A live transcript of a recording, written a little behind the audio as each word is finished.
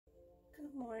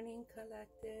morning,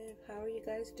 collective. How are you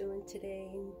guys doing today?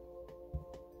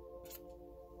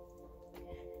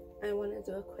 I want to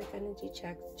do a quick energy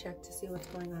check to see what's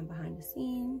going on behind the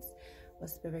scenes, what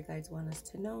spirit guides want us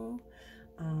to know,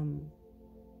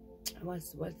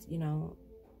 what's what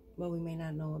we may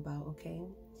not know about. Okay,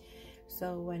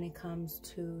 so when it comes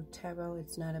to tarot,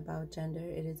 it's not about gender,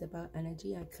 it is about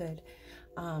energy.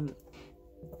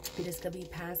 This could be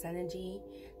past energy,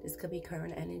 this could be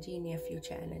current energy, near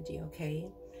future energy. Okay,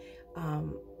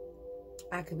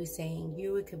 I could be saying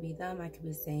you, it could be them, I could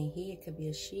be saying he, it could be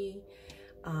a she.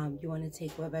 You want to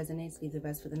take what resonates, leave the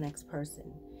rest for the next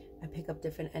person. I pick up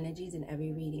different energies in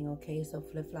every reading. Okay, so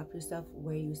flip-flop yourself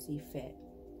where you see fit.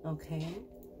 Okay,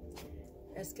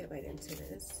 let's get right into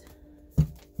this.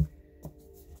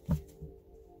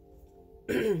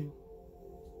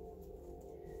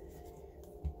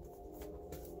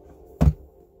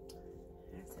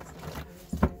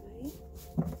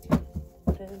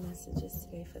 What are the messages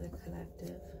today for the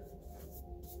collective?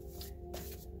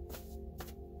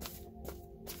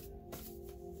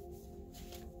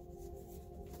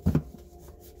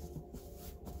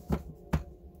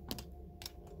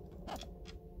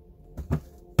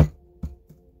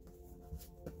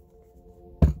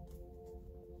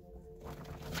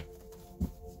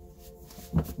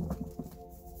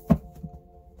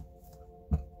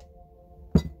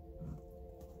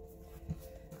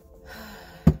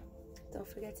 Don't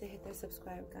forget to hit that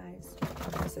subscribe, guys.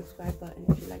 The subscribe button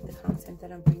if you like the content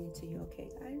that I'm bringing to you. Okay,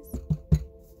 guys?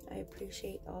 I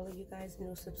appreciate all of you guys,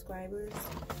 new subscribers,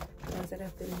 those that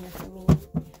have been here for me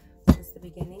since the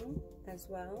beginning as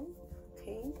well.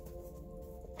 Okay?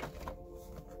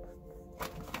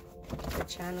 The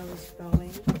channel is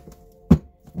growing,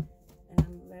 and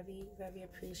I'm very, very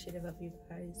appreciative of you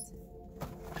guys.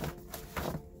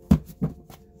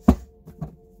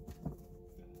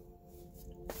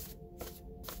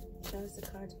 Show us the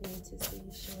cards we need to see.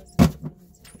 Show us what we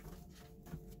need to see.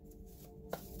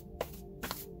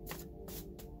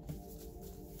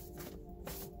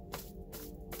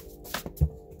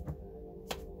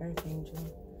 Earth Angel.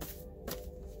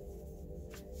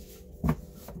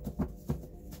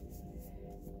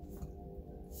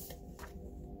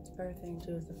 Earth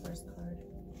Angel is the first card.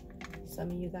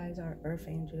 Some of you guys are Earth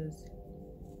Angels.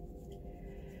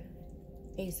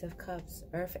 Ace of Cups.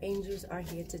 Earth Angels are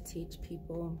here to teach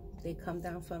people. They come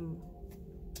to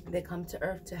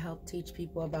Earth to help teach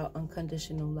people about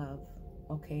unconditional love.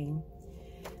 Okay.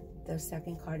 The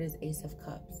second card is Ace of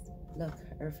Cups. Look,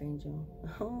 Earth Angel.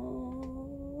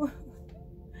 Oh.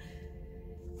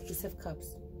 Ace of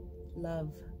Cups.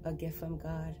 Love, a gift from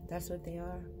God. That's what they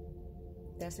are.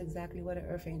 That's exactly what an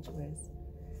Earth Angel is.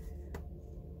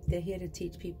 They're here to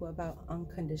teach people about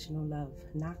unconditional love,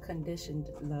 not conditioned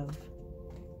love.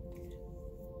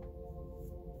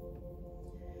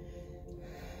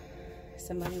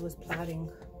 Somebody was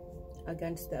plotting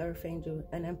against the Earth Angel,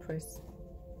 an Empress.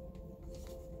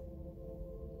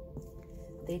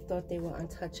 They thought they were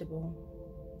untouchable.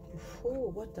 Ooh,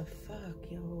 what the fuck,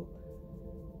 yo?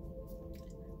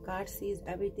 God sees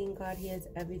everything. God hears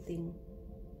everything.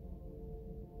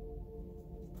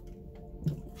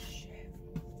 Shit.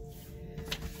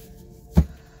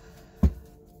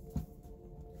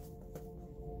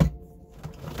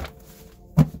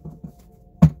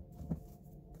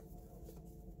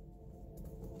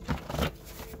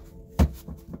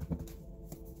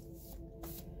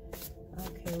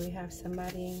 Okay, we have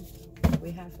somebody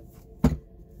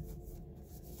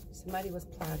was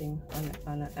plotting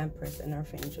on an Empress and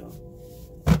Earth Angel.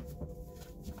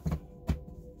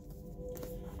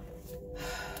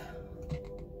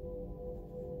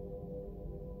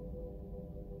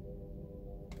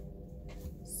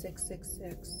 Six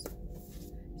six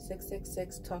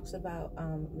six talks about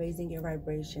raising your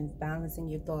vibrations, balancing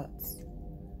your thoughts.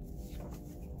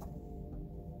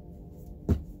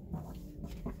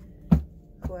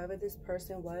 Whoever this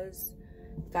person was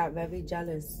got very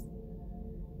jealous.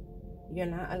 You're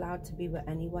not allowed to be with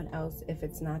anyone else if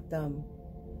it's not them.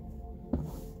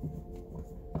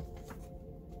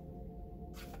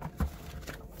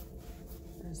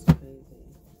 That's crazy.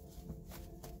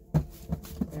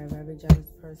 They're a very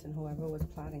jealous person, whoever was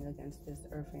plotting against this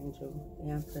Earth Angel,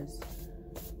 the Empress.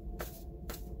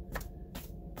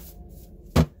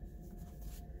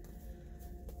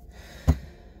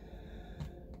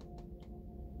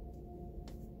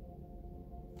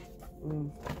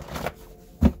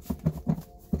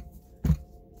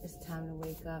 It's time to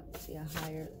wake up to your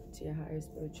higher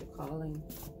spiritual calling.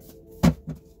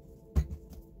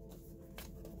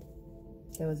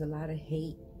 There was a lot of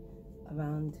hate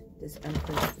around this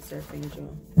Empress, this Earth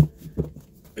Angel.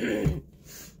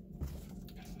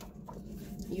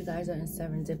 You guys are in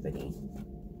serendipity.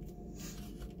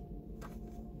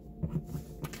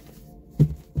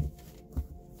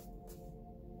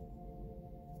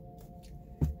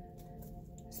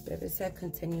 Spirit said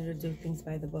continue to do things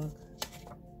by the book.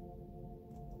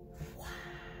 Wow.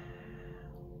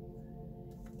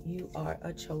 You are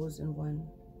a chosen one.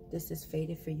 This is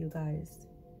fated for you guys.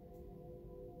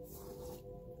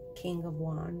 King of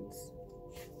Wands.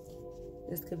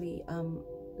 This could be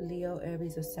Leo,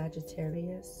 Aries, or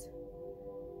Sagittarius.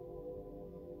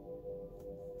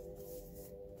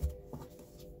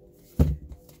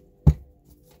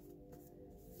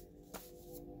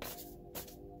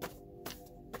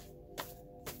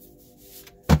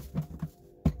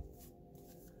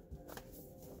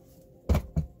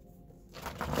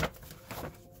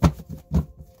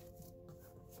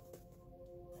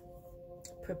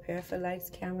 Prepare for lights,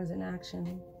 cameras, and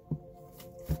action.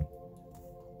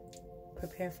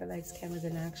 Prepare for lights, cameras,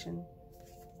 and action.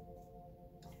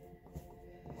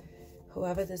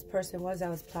 Whoever this person was that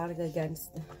was plotting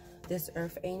against this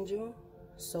earth angel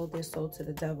sold their soul to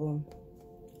the devil.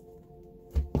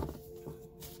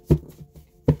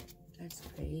 That's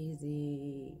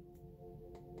crazy.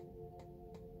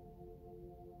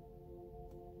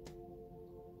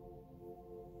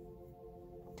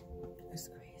 That's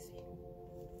crazy.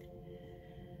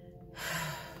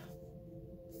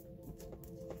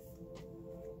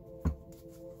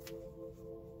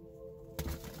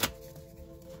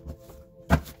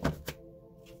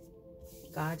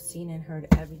 God seen and heard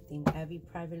everything. Every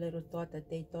private little thought that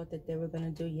they were going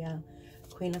to do. Yeah.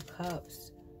 Queen of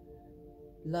Cups.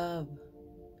 Love.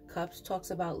 Cups talks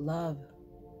about love.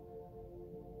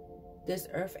 This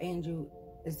earth angel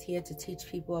is here to teach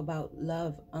people about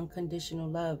love, unconditional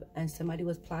love. And somebody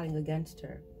was plotting against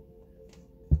her.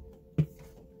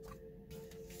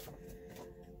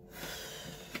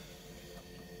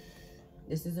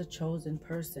 This is a chosen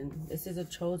person. This is a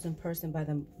chosen person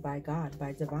by God,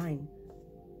 by divine.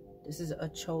 This is a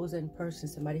chosen person,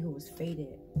 somebody who was fated.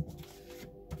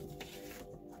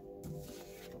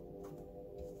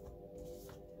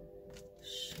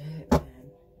 Shit,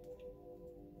 man.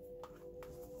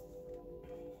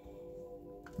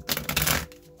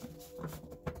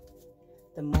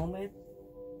 The moment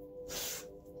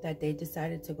that they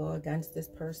decided to go against this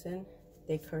person,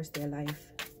 they cursed their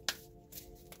life.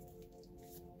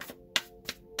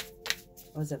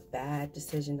 It was a bad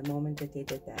decision the moment that they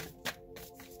did that.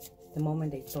 The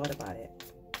moment they thought about it.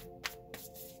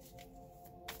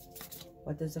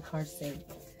 What does the card say?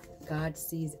 God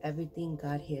sees everything.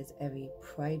 God hears every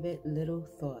private little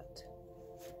thought.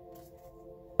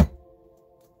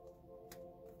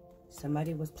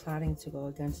 Somebody was plotting to go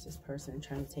against this person and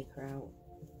trying to take her out.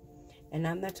 And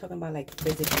I'm not talking about like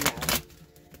physically out.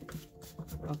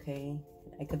 Okay?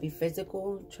 It could be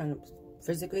physical, trying to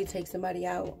physically take somebody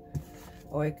out.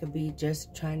 Or it could be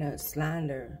just trying to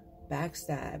slander,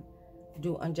 backstab,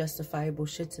 do unjustifiable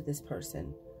shit to this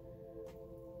person.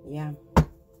 Yeah.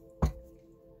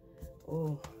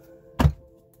 Oh.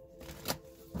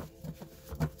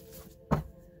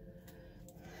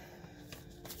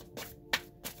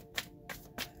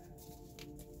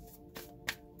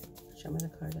 Show me the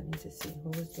card. I need to see who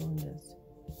was doing this.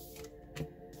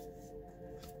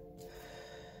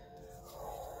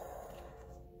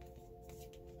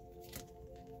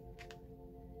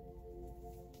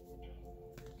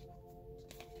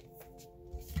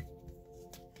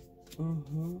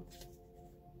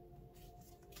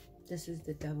 This is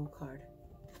the devil card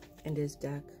in this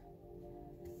deck.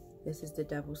 This is the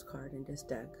devil's card in this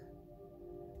deck.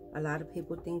 A lot of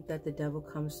people think that the devil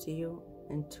comes to you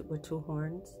with two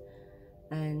horns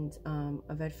and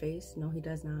a red face. No, he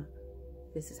does not.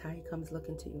 This is how he comes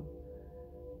looking to you.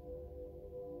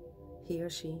 He or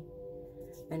she.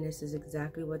 And this is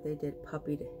exactly what they did.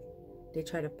 Puppied. They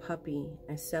try to puppy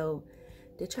and sell.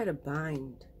 They try to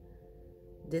bind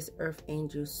this earth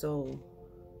angel's soul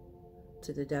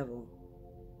to the devil.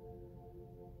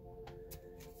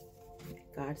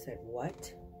 God said,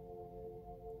 what?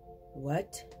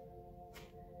 What?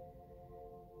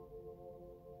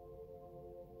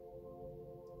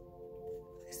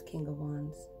 This King of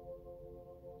Wands.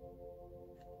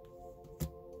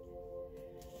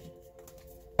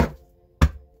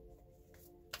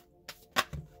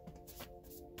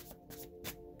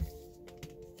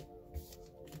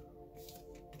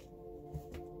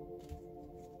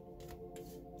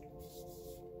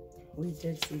 We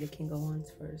did see the King of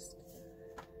Wands first.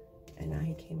 And now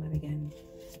he came out again.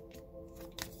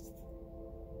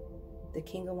 The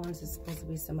King of Wands is supposed to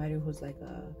be somebody who's like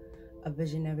a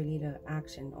visionary leader,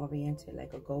 action-oriented,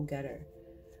 like a go-getter.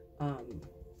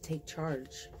 Take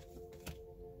charge.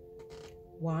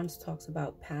 Wands talks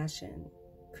about passion,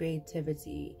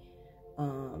 creativity,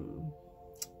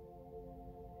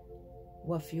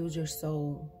 what fuels your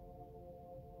soul.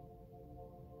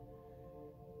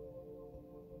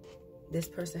 This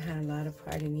person had a lot of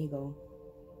pride and ego,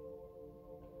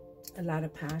 a lot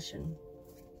of passion.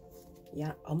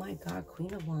 Yeah, oh my God,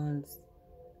 Queen of Wands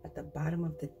at the bottom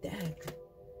of the deck.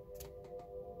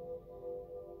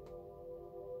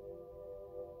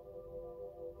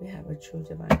 We have a true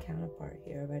divine counterpart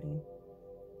here already.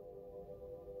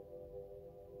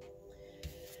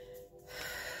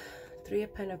 Three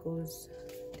of Pentacles.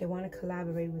 They want to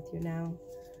collaborate with you now.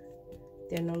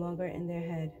 They're no longer in their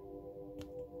head.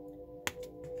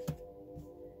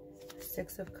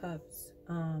 Six of Cups.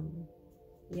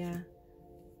 Yeah,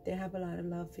 they have a lot of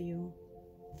love for you.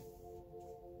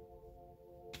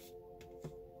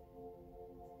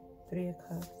 Three of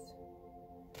Cups.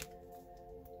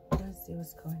 Let's see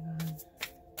what's going on.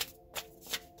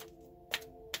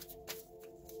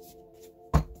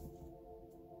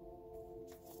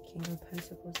 King of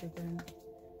Pentacles again.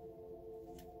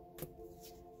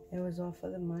 It was all for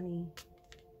the money.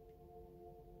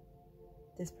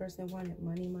 This person wanted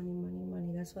money, money, money,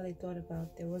 money. That's what they thought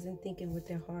about. They wasn't thinking with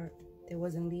their heart. They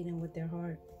wasn't leading with their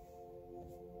heart.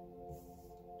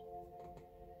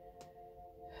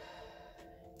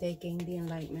 They gained the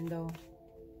enlightenment though.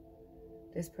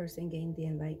 This person gained the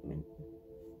enlightenment.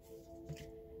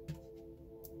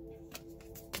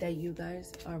 That you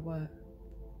guys are what?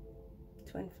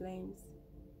 Twin flames.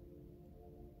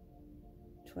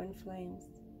 Twin flames.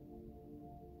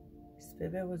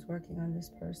 Spirit was working on this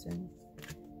person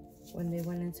when they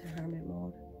went into hermit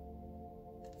mode.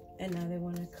 And now they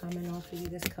want to come and offer you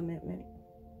this commitment.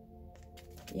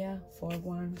 Yeah, Four of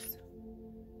Wands.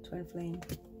 Twin flame.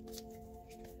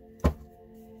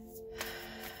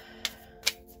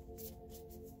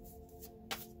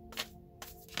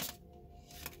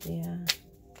 Yeah.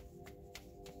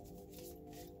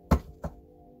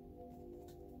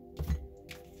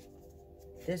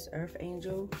 This Earth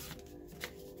Angel,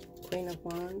 Queen of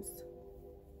Wands.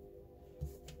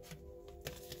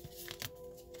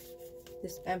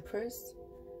 This Empress,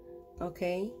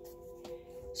 okay,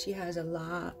 she has a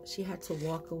lot. She had to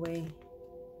walk away.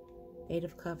 Eight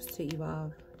of Cups to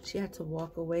evolve. She had to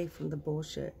walk away from the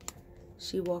bullshit.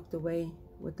 She walked away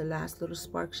with the last little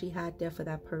spark she had there for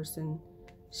that person.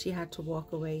 She had to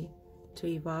walk away to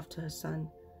evolve to her son.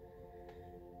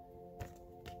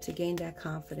 To gain that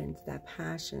confidence, that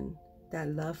passion, that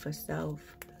love for self.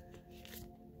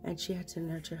 And she had to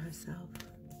nurture herself.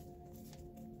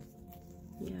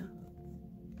 Yeah.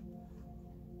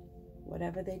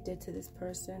 Whatever they did to this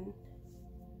person,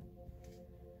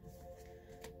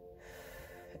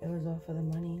 it was all for the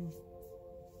money.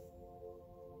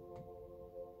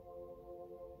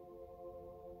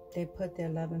 They put their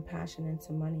love and passion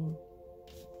into money.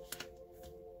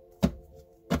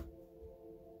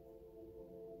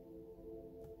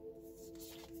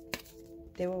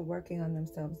 They were working on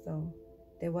themselves though.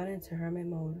 They went into hermit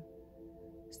mode.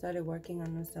 Started working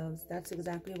on themselves. That's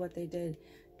exactly what they did.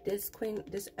 This queen,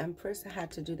 this Empress had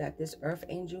to do that. This Earth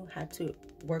Angel had to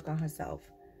work on herself.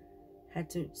 Had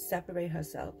to separate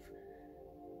herself.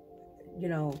 You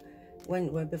know,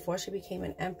 when before she became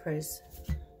an Empress,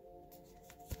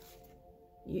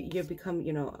 you become,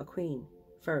 you know, a queen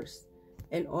first.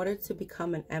 In order to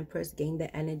become an Empress, gain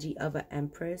the energy of an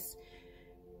Empress,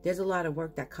 there's a lot of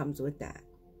work that comes with that.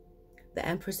 The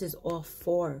Empress is all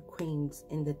four queens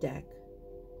in the deck.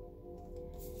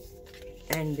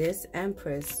 And this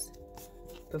Empress,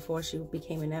 before she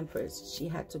became an Empress, she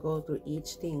had to go through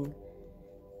each thing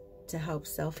to help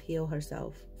self-heal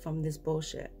herself from this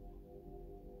bullshit.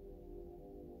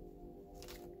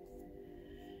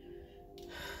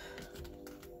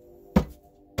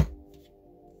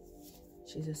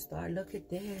 She's a star. Look at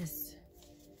this.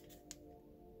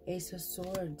 Ace of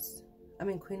Swords. I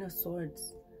mean, Queen of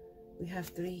Swords. We have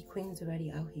three queens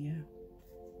already out here.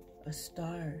 A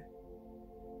star.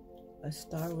 A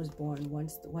star was born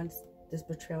once this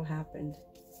betrayal happened.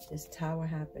 This tower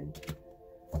happened.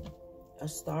 A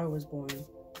star was born.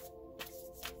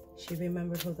 She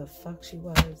remembered who the fuck she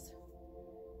was.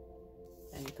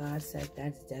 And God said,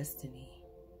 that's destiny.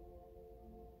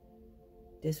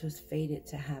 This was fated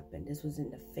to happen. This was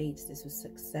in the fates. This was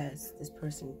success. This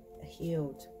person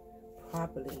healed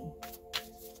properly.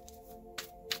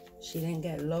 She didn't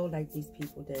get low like these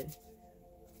people did.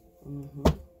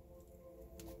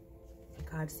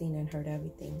 God seen and heard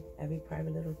everything. Every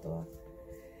private little thought.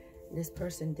 This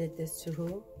person did this to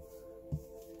who?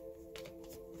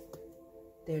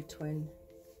 Their twin.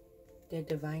 Their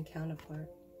divine counterpart.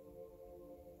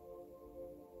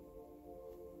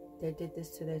 They did this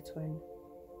to their twin.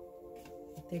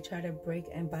 They tried to break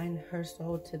and bind her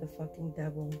soul to the fucking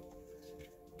devil.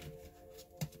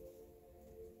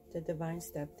 The divine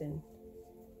stepped in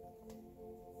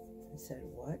and said,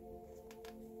 what?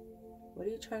 What are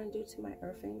you trying to do to my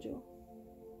earth angel?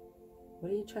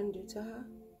 What are you trying to do to her?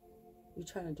 You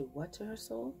trying to do what to her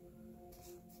soul?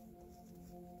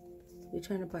 You're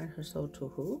trying to bind her soul to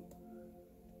who?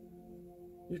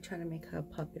 You're trying to make her a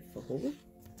puppet for who?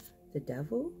 The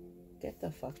devil? Get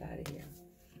the fuck out of here.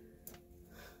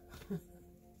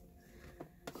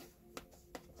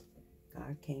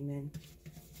 God came in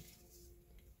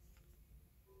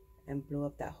and blew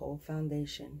up that whole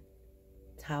foundation.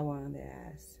 Tower on their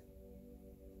ass.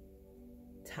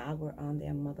 Tower on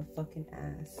their motherfucking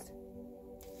ass.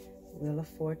 Wheel of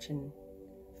Fortune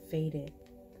faded.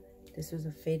 This was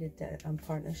a faded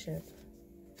partnership.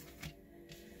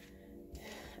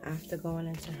 After going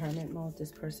into hermit mode,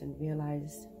 this person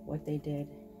realized what they did.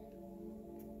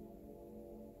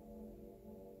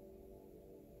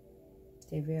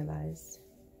 They realized.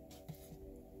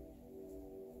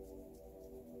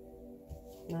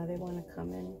 Now they want to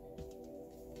come in.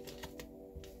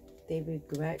 They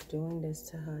regret doing this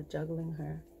to her, juggling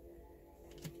her.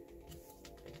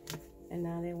 And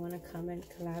now they want to come and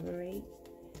collaborate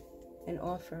and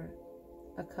offer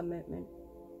a commitment.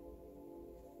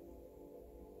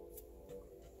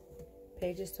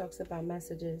 Pages talks about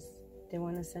messages. They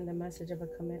want to send a message of a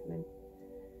commitment.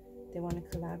 They want to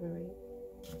collaborate.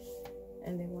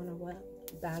 And they want to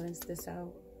what? Balance this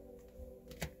out.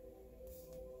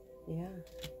 Yeah.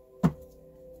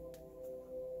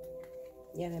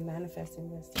 Yeah, they're manifesting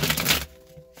this.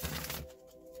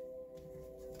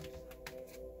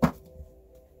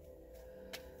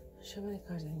 Show me the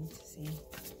cards I need to see.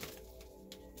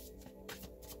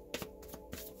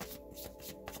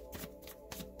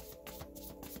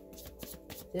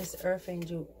 This earth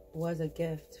angel was a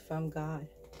gift from God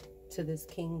to this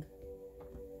king.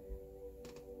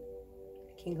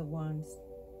 King of Wands.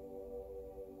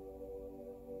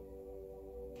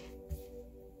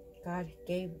 God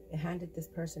handed this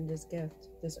person this gift,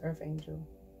 this earth angel.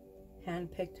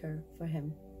 Handpicked her for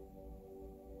him.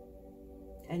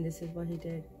 And this is what he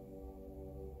did.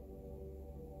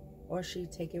 Or she,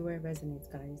 take it where it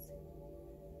resonates, guys.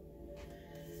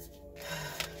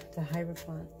 The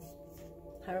Hierophant.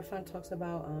 Hierophant talks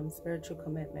about spiritual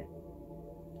commitment.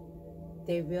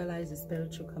 They realized the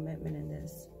spiritual commitment in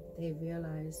this. They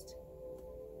realized,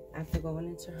 after going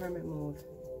into hermit mode,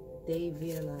 they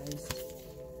realized,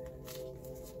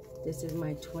 this is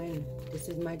my twin. This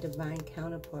is my divine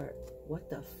counterpart. What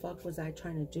the fuck was I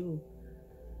trying to do?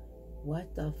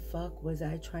 What the fuck was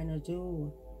I trying to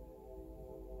do?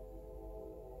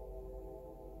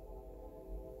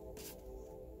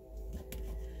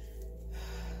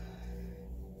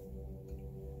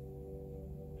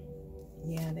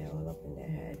 Yeah, they're all up in their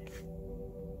head.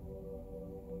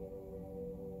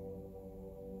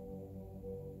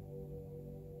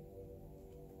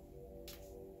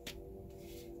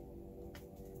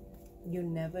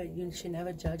 You should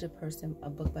never judge a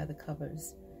book by the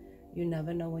covers. You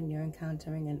never know when you're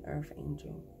encountering an earth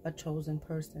angel, a chosen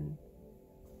person.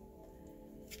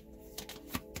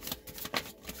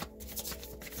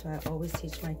 So I always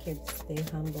teach my kids, stay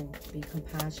humble, be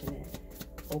compassionate,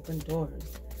 open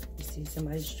doors. You see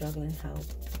somebody struggling, help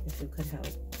if you could help.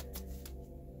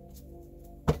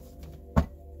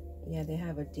 Yeah, they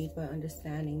have a deeper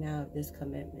understanding now of this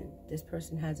commitment. This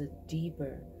person has a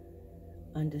deeper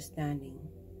understanding.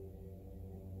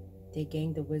 They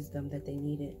gained the wisdom that they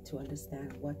needed to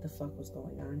understand what the fuck was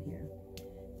going on here.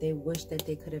 They wish that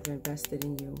they could have invested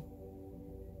in you.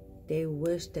 They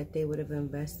wish that they would have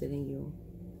invested in you.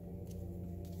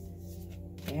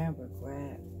 And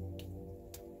regret.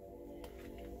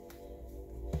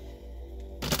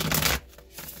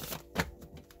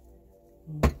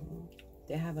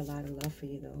 They have a lot of love for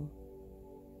you, though.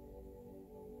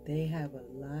 They have a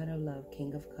lot of love.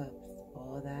 King of Cups.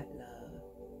 All that love.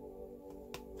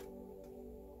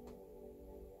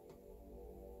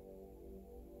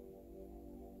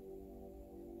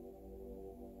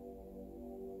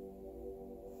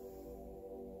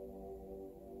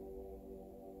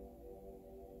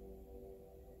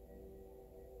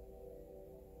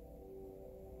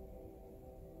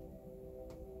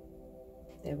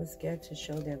 They were scared to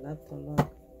show their love for love.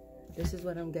 This is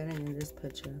what I'm getting in this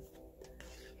picture.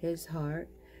 His heart.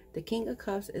 The King of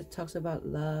Cups, it talks about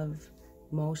love,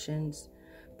 emotions,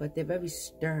 but they're very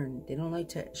stern. They don't like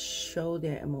to show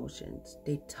their emotions.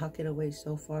 They tuck it away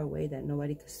so far away that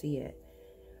nobody could see it.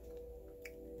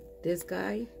 This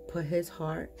guy put his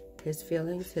heart, his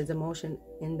feelings, his emotion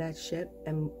in that ship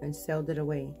and sailed it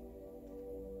away.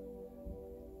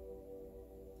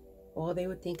 All they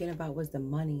were thinking about was the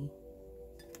money.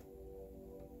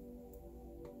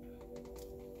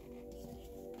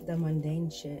 The mundane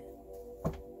shit.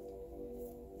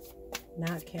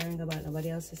 Not caring about nobody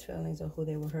else's feelings or who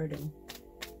they were hurting.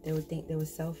 They would think they were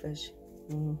selfish.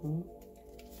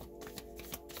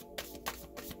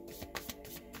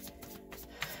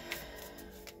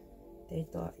 They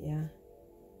thought, yeah.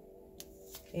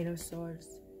 Eight of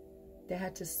Swords. They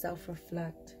had to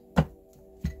self-reflect.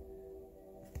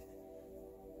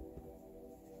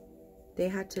 They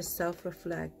had to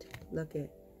self-reflect. Look it.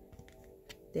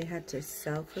 They had to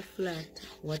self-reflect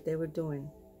what they were doing.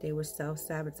 They were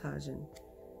self-sabotaging.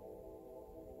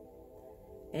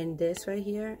 And this right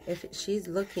here, if she's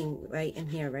looking right in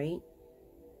here, right?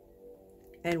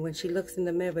 And when she looks in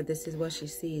the mirror, this is what she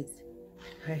sees.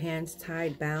 Her hands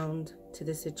tied, bound to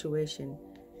the situation.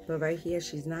 But right here,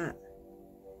 she's not.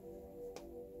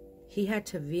 He had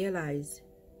to realize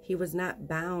he was not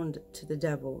bound to the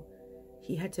devil.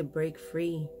 He had to break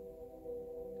free.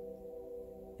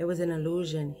 It was an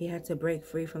illusion. He had to break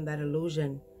free from that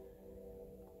illusion.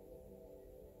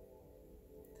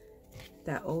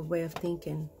 That old way of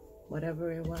thinking,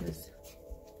 whatever it was.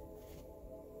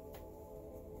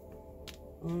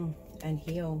 And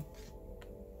heal.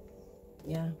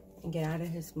 Yeah, and get out of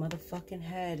his motherfucking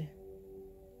head.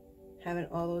 Having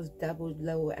all those devil,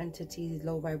 low entities,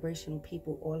 low vibrational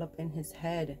people all up in his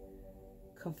head.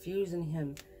 Confusing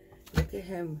him. Look at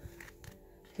him.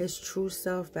 His true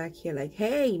self back here. Like,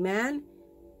 hey, man.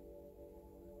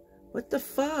 What the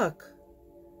fuck?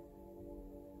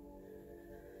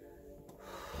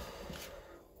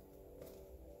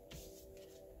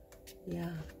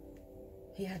 Yeah.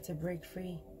 He had to break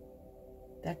free.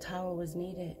 That tower was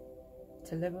needed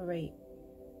to liberate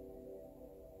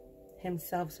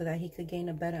himself so that he could gain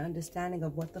a better understanding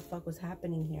of what the fuck was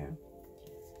happening here.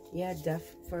 Yeah,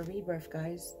 death for rebirth,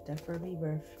 guys. Death for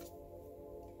rebirth.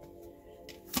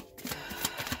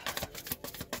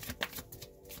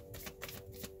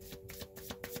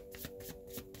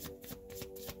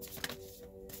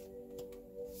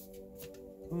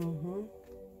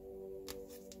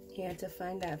 He had to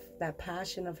find that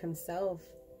passion of himself.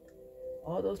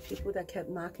 All those people that kept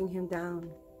knocking him down.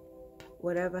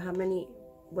 Whatever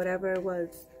it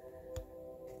was.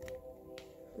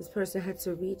 This person had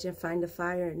to reach and find the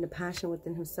fire and the passion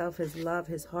within himself, his love,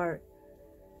 his heart.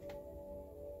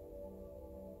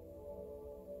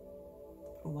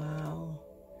 Wow.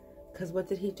 Because what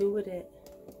did he do with it?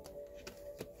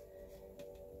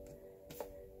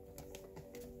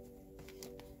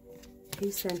 He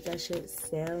sent that shit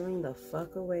sailing the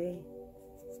fuck away.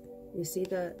 You see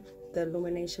the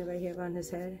illumination right here on his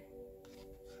head?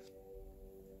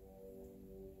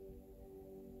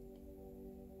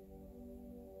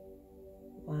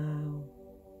 Wow.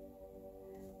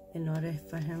 In order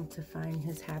for him to find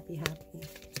his happy,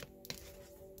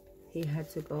 he had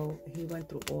to go, he went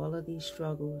through all of these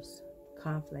struggles,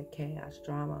 conflict, chaos,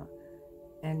 drama,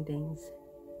 endings.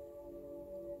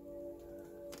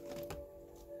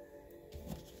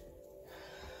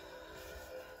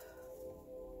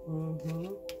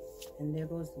 And there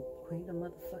goes the Queen of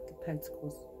motherfucking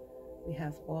Pentacles. We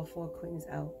have all four queens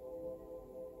out.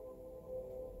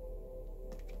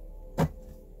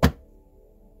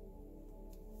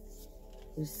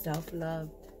 You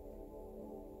self-loved.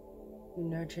 You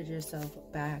nurtured yourself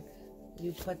back.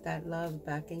 You put that love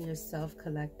back in yourself,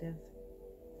 collective.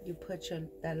 You put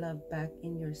that love back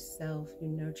in yourself. You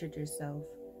nurtured yourself.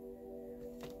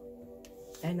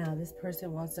 And now this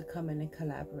person wants to come in and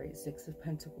collaborate. Six of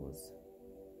Pentacles.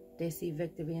 They see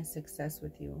victory and success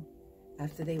with you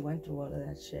after they went through all of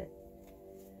that shit.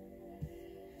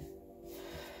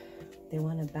 They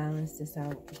want to balance this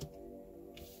out.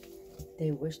 They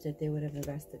wish that they would have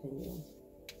invested in you.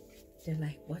 They're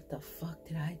like, what the fuck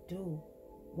did I do?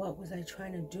 What was I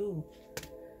trying to do?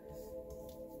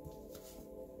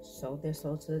 Sold their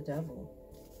soul to the devil.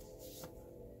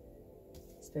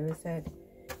 Spirit said,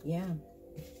 yeah.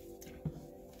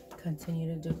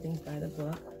 Continue to do things by the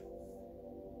book.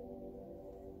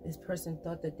 This person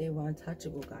thought that they were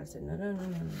untouchable. God said, no.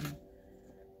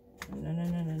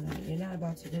 You're not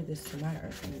about to do this to my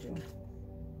earth angel.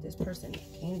 This person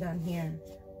came down here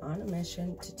on a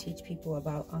mission to teach people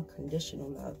about unconditional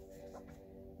love.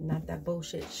 Not that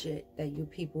bullshit shit that you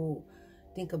people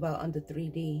think about under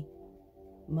 3D.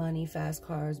 Money, fast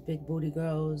cars, big booty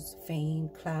girls, fame,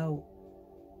 clout.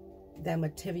 That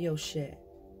material shit.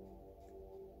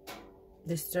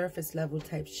 This surface level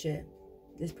type shit.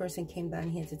 This person came down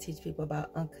here to teach people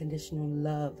about unconditional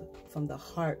love from the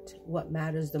heart. What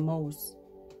matters the most.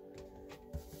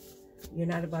 You're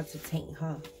not about to taint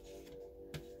her.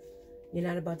 You're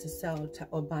not about to sell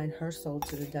or bind her soul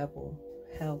to the devil.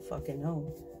 Hell fucking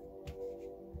no.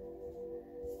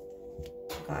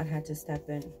 God had to step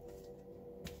in.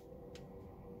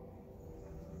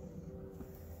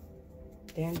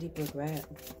 Damn deep regret.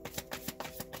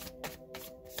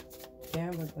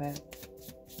 Damn regret.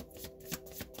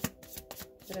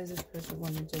 What does this person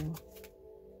want to do?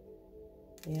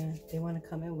 Yeah, they want to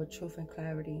come in with truth and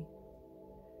clarity.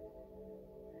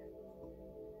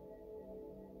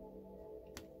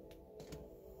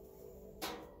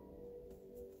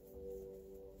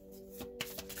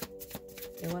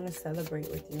 They want to celebrate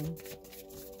with you.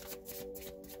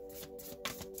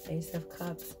 Ace of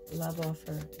Cups, love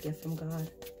offer, gift from God.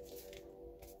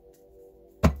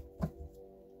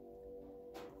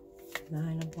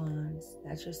 9 of Wands,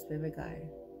 that's your spirit guide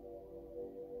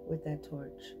with that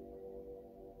torch.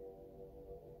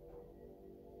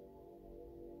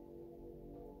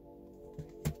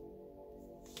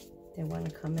 They want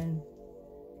to come in.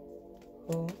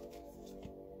 Who?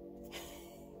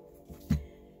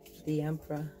 The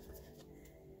Emperor.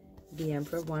 The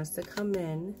Emperor wants to come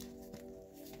in.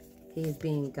 He is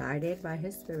being guided by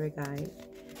his spirit guide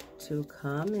to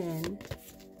come in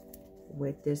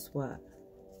with this what?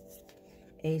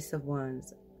 Ace of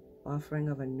Wands, offering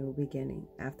of a new beginning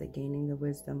after gaining the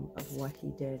wisdom of what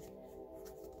he did.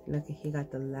 Look, he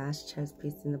got the last chess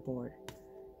piece in the board.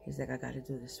 He's like, I got to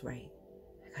do this right.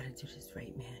 I got to do this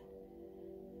right, man.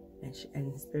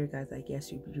 And the spirit guide's like,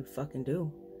 yes, you fucking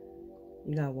do.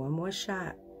 You got one more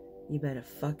shot. You better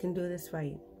fucking do this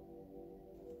right.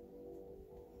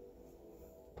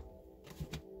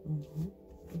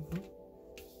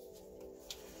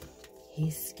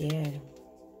 He's scared.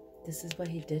 This is what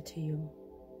he did to you.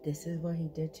 This is what he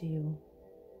did to you.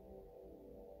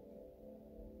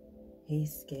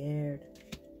 He's scared.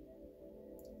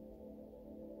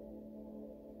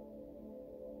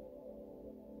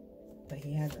 But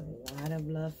he has a lot of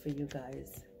love for you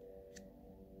guys.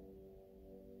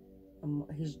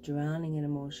 He's drowning in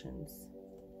emotions.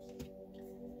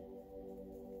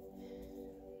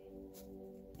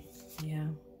 Yeah,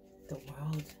 the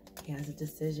world. He has a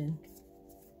decision.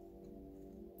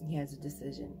 He has a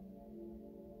decision.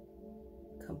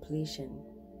 Completion.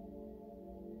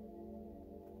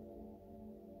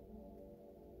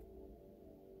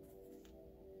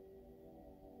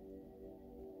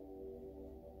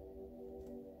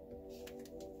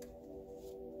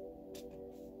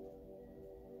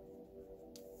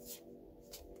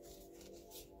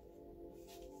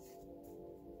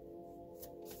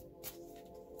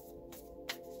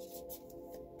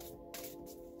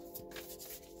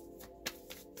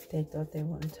 They thought they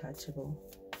were untouchable.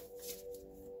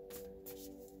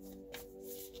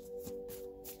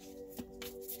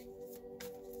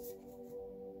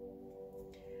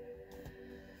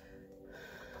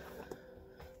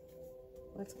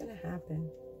 What's gonna happen?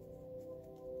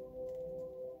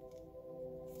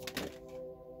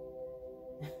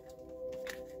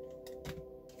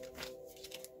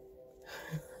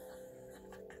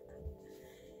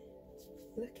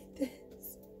 Look at this.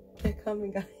 They're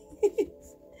coming, guys.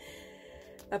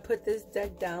 I put this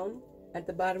deck down. At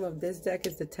the bottom of this deck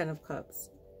is the 10 of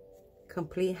Cups.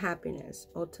 Complete happiness,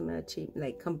 ultimate achievement,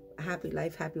 like happy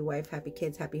life, happy wife, happy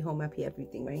kids, happy home, happy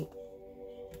everything, right?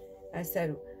 I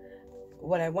said,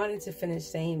 what I wanted to finish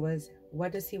saying was,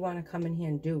 what does he want to come in here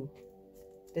and do?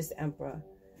 This Emperor.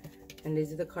 And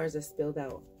these are the cards that spilled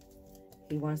out.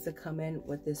 He wants to come in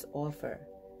with this offer,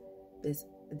 this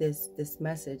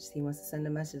message. He wants to send a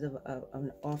message of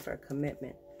an offer,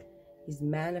 commitment. He's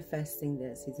manifesting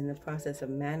this. He's in the process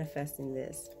of manifesting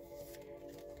this.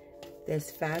 There's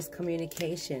fast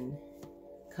communication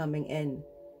coming in.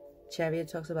 Chariot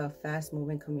talks about fast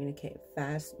movement,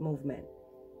 fast movement.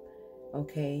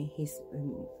 Okay, he's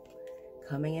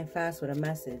coming in fast with a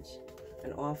message,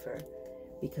 an offer,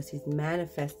 because he's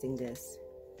manifesting this.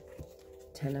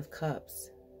 10 of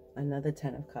Cups, another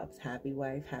 10 of Cups. Happy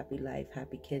wife, happy life,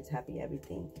 happy kids, happy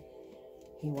everything.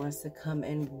 He wants to come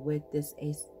in with this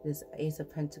Ace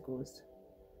of Pentacles,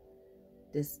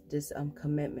 this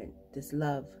commitment, this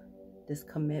love, this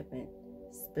commitment,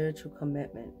 spiritual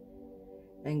commitment.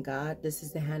 And God, this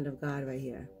is the hand of God right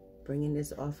here, bringing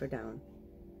this offer down.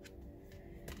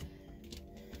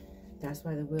 That's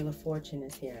why the Wheel of Fortune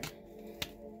is here.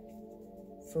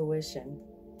 Fruition.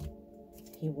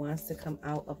 He wants to come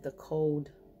out of the cold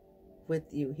with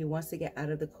you. He wants to get out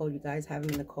of the cold. You guys have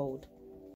him in the cold.